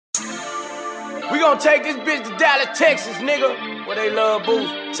We gon' take this bitch to Dallas, Texas, nigga, where they love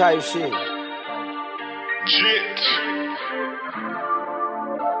Boosie type shit.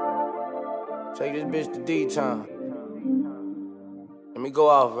 Take this bitch to D-Town. Let me go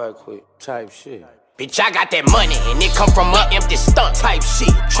off right quick type shit. Bitch, I got that money and it come from a empty stunt type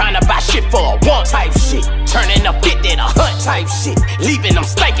shit. Tryna buy shit for a want type shit. Turning a 50 to hunt type shit. Leaving them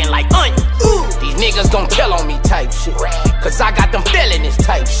stinking like onions. These niggas gon' tell on me type shit. Cause I got them felonies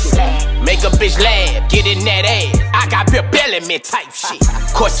type shit. Make a bitch laugh, get in that ass. I got Bill Bellamy type shit.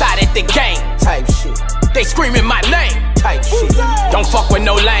 Courtside at the game type shit. They screaming my name type shit. Don't fuck with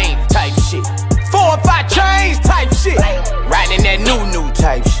no lame type shit. 4 or 5 chains type shit. Riding that new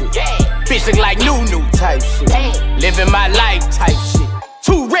type shit. Bitch look like new type shit. Living my life type shit.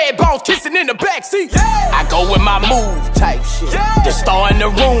 2 red bones kissing in the backseat. I go with my move type shit. The star in the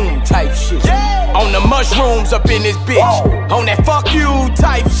room type shit. On the mushrooms up in this bitch. On that fuck you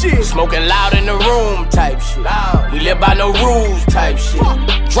type shit. Smoking loud in the room type shit. We live by no rules type shit.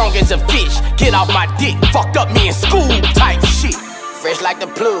 Drunk as a fish, get off my dick. Fucked up me in school type shit. Fresh like the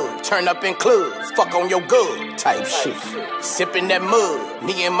plug, turn up in clubs, fuck on your good type shit. Sippin' that mud,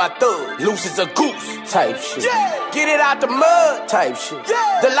 me and my thug, loose as a goose type shit. Get it out the mud type shit.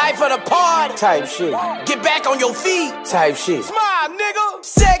 The life of the party type shit. Get back on your feet type shit. Smile, nigga.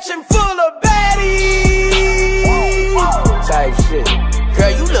 Section full of baddies type shit. Girl,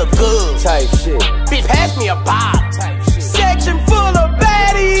 you look good type shit. Bitch, pass me a bottle type shit. Section full of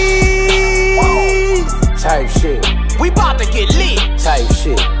baddies type shit. We bout to get lit type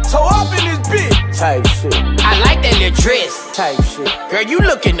shit. Toe up in this bitch type shit. I like that little dress type shit. Girl, you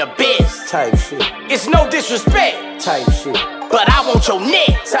looking the best type shit. It's no disrespect type shit, but I want your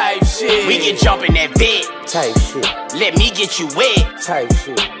neck type shit. We can jump in that bed type shit. Let me get you wet type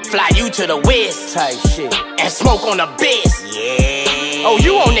shit. Fly you to the west type shit. And smoke on the best, yeah. Oh,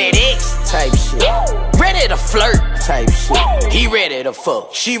 you on that X type shit. Ready to flirt type shit. He ready to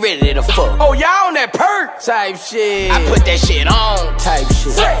fuck, she ready to fuck. Oh, y'all on that perk type shit. I put that shit on type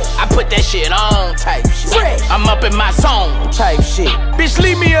shit. I put that shit on type shit. I'm up in my zone type shit. Bitch,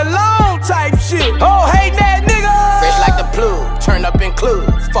 leave me alone type shit. Oh, hey, that nigga. Fresh like the plug, turn up in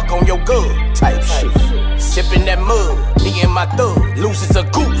clubs, fuck on your good type shit. Sippin' that mud, me and my thug, loose as a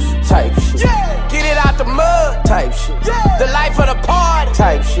goose type shit. Get it out the mud type shit. The life of the party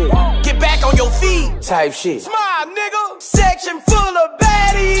type shit. Get back on your feet type shit. Smile, nigga. Section full of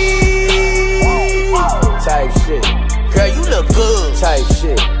baddies type shit. Girl, you look good type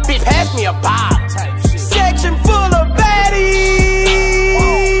shit. Bitch, pass me a bottle type shit. Section full of baddies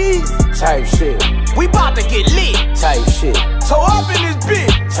type shit. We bout to get lit type shit. Toe up in this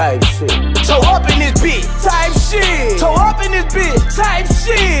bitch type shit. Toe up in this bitch type shit. Toe up in this bitch type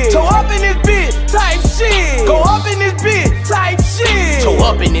shit. Toe up in this bitch type shit. Go up in this bitch type shit. Toe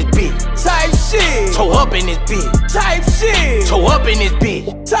up in this bitch type shit. Toe up in this bitch type shit. Toe up in this bitch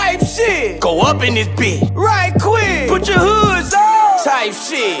type shit. Go up in this bitch right quick. Put your hoods on type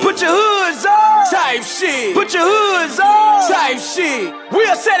shit. Put your hoods on type shit. Put your hoods on type shit.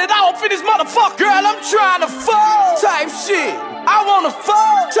 We'll set it off in this motherfucker. Girl, I'm trying to fuck type shit. I wanna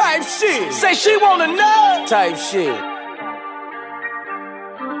fuck type shit. Say she wanna know type shit.